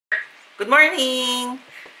Good morning!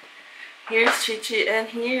 Here's Chichi and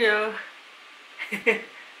Hero.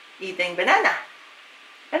 Eating banana.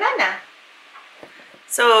 Banana!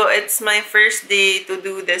 So, it's my first day to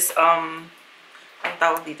do this, ang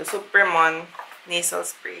tawag dito, Supermon nasal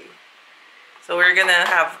spray. So, we're gonna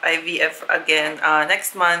have IVF again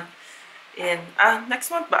next month.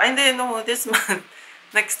 Next month ba? Hindi, no, this month.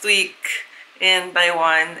 Next week in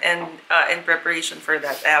Taiwan. And in preparation for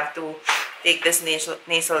that, I have to take this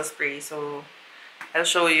nasal spray. So, I'll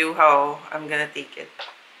show you how I'm gonna take it.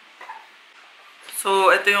 So,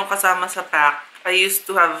 ito yung kasama sa pack. I used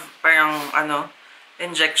to have parang,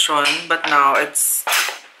 injection. But now, it's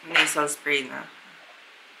nasal spray na.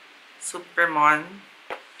 Supermon.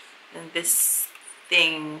 And this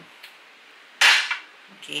thing.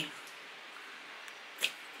 Okay.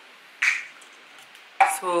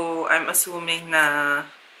 So, I'm assuming na,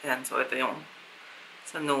 ayan, so ito yung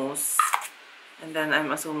sa nose. And then, I'm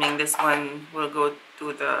assuming this one will go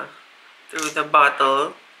to through the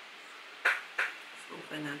bottle. So,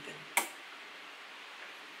 open natin.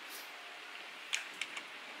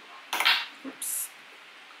 Oops.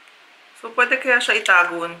 So, pwede kaya siya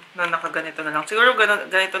itago na nakaganito na lang. Siguro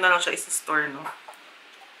ganito na lang siya isa-store, no?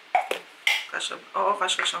 Kasya, oo,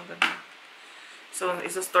 kasya siyang ganito. So,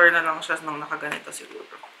 isa-store na lang siya nang nakaganito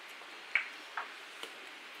siguro.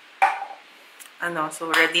 So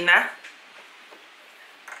ready na?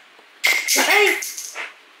 Ay!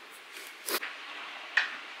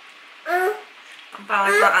 Ang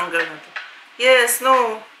pangit na angle na to. Yes,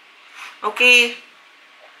 no. Okay.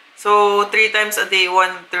 So, 3 times a day,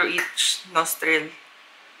 1 through each nostril.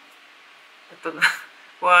 Ito na.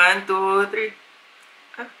 1, 2, 3.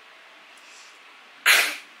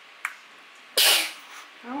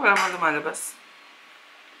 Wala mo lumalabas.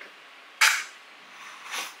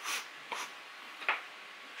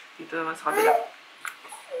 Dito naman sa kabila.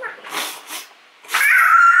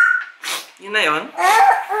 Yun na yun.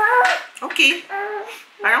 Okay.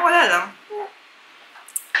 Parang wala lang.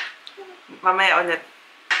 Mamaya ulit.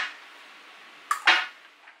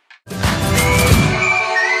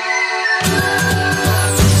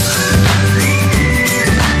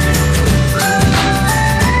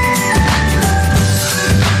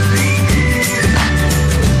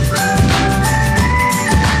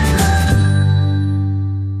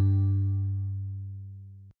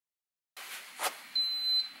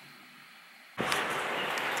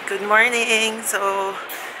 Good morning! So,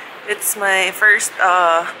 it's my first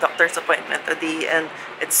doctor's appointment today and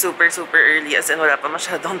it's super early as in wala pa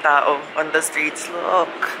masyadong tao on the streets.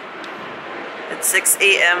 Look! It's 6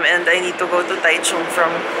 a.m. and I need to go to Taichung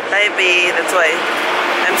from Taipei. That's why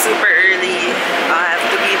I'm super early. I have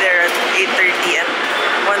to be there at 8:30 and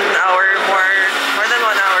 1 hour more than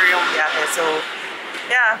 1 hour yung biyahe. So,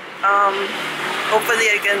 yeah.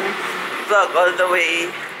 Hopefully I can vlog all the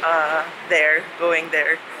way going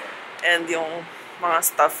there. And yung mga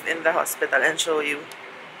stuff in the hospital and show you.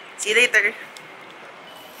 See you later!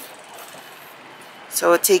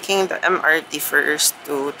 So, taking the MRT first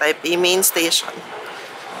to Taipei main station.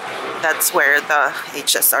 That's where the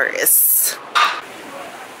HSR is.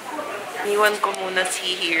 Iwan ko muna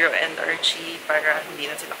si Hero and Archie para hindi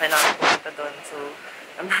na sila kailangan pumunta doon. So,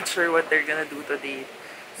 I'm not sure what they're gonna do today.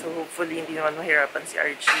 So, hopefully hindi naman mahirapan si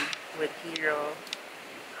Archie with Hero.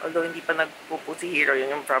 Although, hindi pa nagpupo si Hero, yun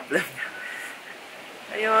yung problem niya.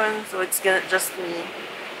 Ayun, so it's just me.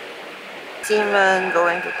 Seaman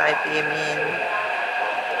going to Taipei Main.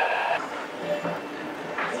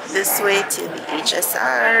 This way to the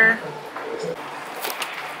HSR.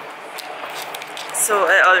 So,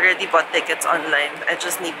 I already bought tickets online. I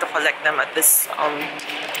just need to collect them at this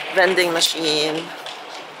vending machine.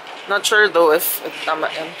 Not sure though if tama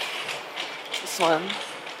yan. This one.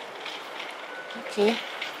 Okay.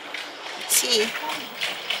 See.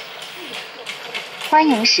 欢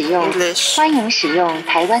迎使用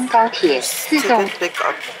台湾高铁自动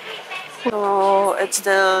pickup. So it's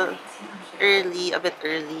still a bit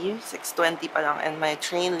early, 6:20 pa lang, and my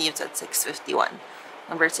train leaves at 6:51,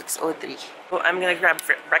 number 603. So I'm gonna grab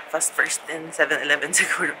breakfast first in 7-Eleven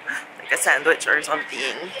siguro, like a sandwich or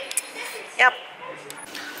something. Yep.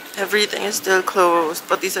 Everything is still closed,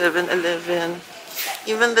 pati 7-Eleven.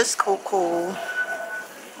 Even this Coco.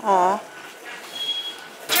 Aww.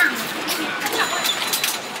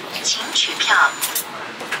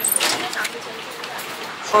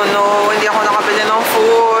 Oh no, hindi ako nakabili ng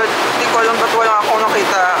food. Hindi ko alam ba't wala akong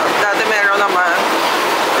nakita. Dati meron naman.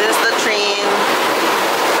 This is the train.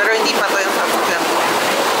 Pero hindi pa to yung sasakyan ko.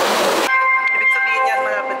 Ibig sabihin yan,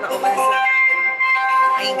 malapit na umalis yung train.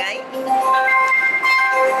 Ingay.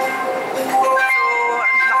 So,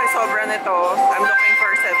 ang laki sobra nito. I'm looking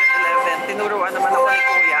for 7-Eleven.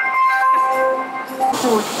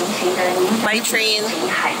 My train.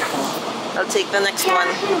 I'll take the next one.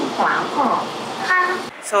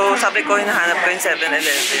 So, sabi ko, hinahanap ko yung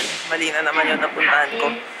 7-Eleven. Mali na naman yung napuntahan ko.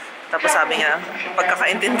 Tapos sabi niya,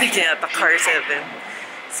 pagkakaintindi niya, car 7.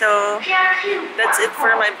 So, that's it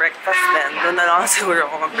for my breakfast then. Doon na lang siguro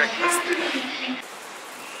ako mag-breakfast.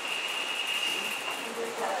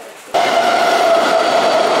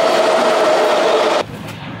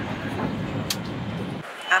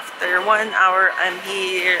 After 1 hour, I'm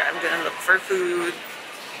here. I'm gonna look for food.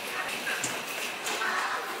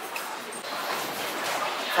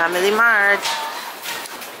 Family Mart.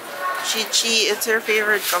 Chichi, it's your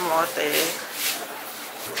favorite kamote.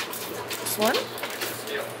 This one?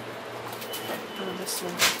 Oh, this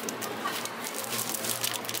one.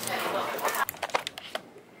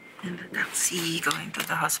 In the taxi, going to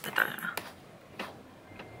the hospital.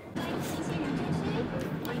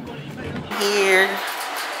 Here.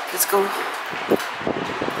 Let's go.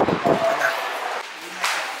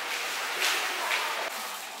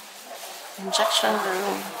 Injection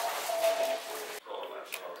room.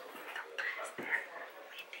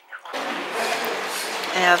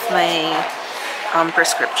 I have my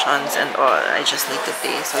prescriptions and all. I just need to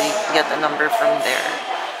pay. So you get a number from there.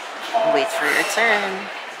 Wait for your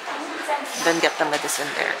turn. Then get the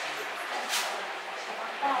medicine there.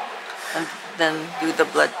 And then do the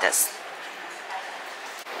blood test.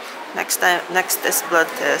 Next is blood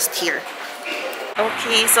test here.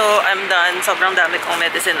 Okay, so I'm done. Sobrang dami kong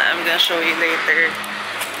medicine na I'm gonna show you later.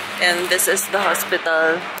 And this is the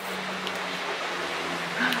hospital.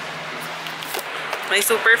 May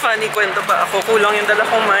super funny kwento pa ako. Kulang yung dala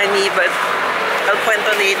kong money, but I'll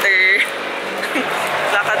kwento later.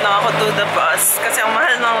 Lakad na ako to the bus. Kasi ang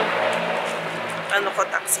mahal ng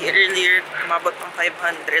taxi earlier. Umabot ng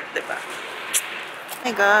 500, diba? Oh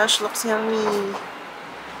my gosh, looks yummy.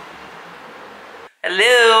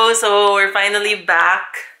 Hello! So, we're finally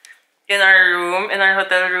back in our room, in our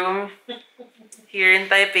hotel room here in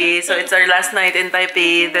Taipei. So, it's our last night in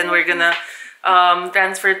Taipei. Then, we're gonna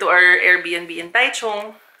transfer to our Airbnb in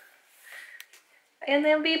Taichung. Ayan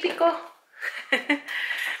na yung baby ko.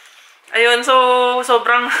 Ayun, so,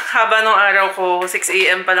 sobrang haba ng araw ko. 6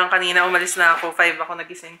 AM pa lang kanina, umalis na ako. 5 ako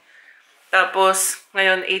nagising. Tapos,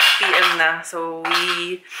 ngayon, 8 PM na. So,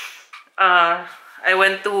 I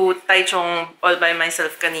went to Taichung all by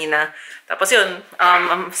myself kanina. Tapos yun,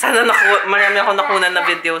 sana marami ako nakunan na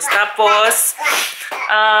videos. Tapos,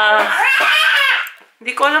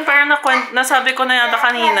 hindi ko alam, parang nasabi ko na yata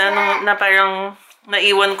kanina na parang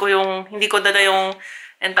naiwan ko yung, hindi ko dala yung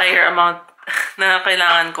entire amount na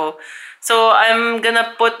kailangan ko. So, I'm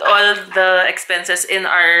gonna put all the expenses in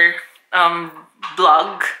our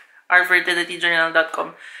blog,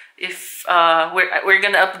 ourfertilityjournal.com. If we're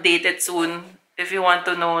gonna update it soon. If you want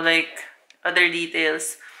to know like other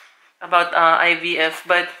details about IVF,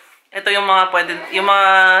 but ito yung mga pwede, yung mga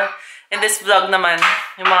in this vlog naman,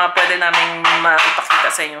 yung mga pwede naming maipakita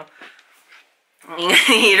sa inyo.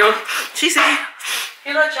 Hiro, Chichi,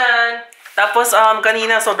 Hiro-chan. Tapos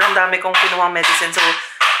kanina sobrang dami kong kinuha medicine, so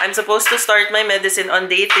I'm supposed to start my medicine on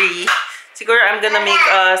day 3. Siguro I'm gonna make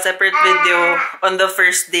a separate video on the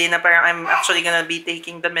first day na parang I'm actually gonna be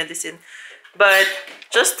taking the medicine. But,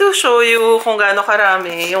 just to show you kung gaano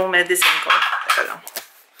karami yung medicine ko. Teka lang.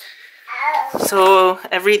 So,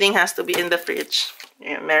 everything has to be in the fridge.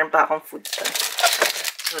 Ayan, meron pa akong food dyan.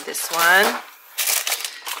 So, this one.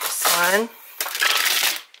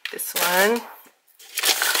 This one.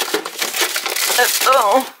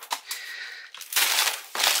 Oh!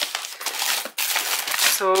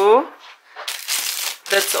 So,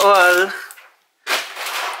 that's all.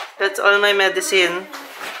 That's all my medicine.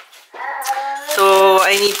 So,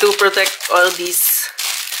 I need to protect all these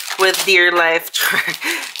with dear life.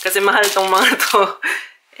 Kasi mahal tong mga to.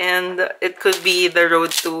 And it could be the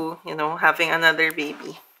road to, you know, having another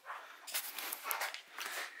baby.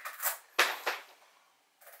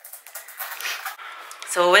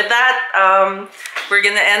 So, with that, we're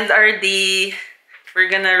gonna end our day. We're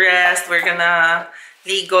gonna rest. We're gonna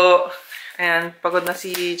ligo. And pagod na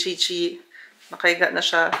si Chichi. Nakahiga na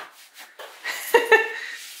siya.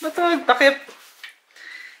 Ba't magtakip?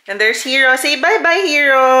 And there's Hiro. Say bye-bye,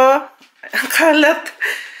 Hiro! Ang kalat.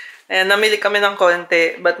 Ayan, namili kami ng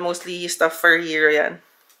konti. But mostly stuff for Hiro yan.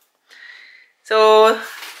 So,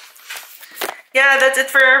 yeah, that's it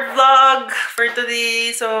for our vlog for today.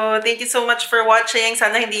 So, thank you so much for watching.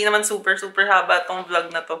 Sana hindi naman super haba tong vlog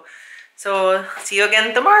na to. So, see you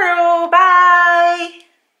again tomorrow. Bye!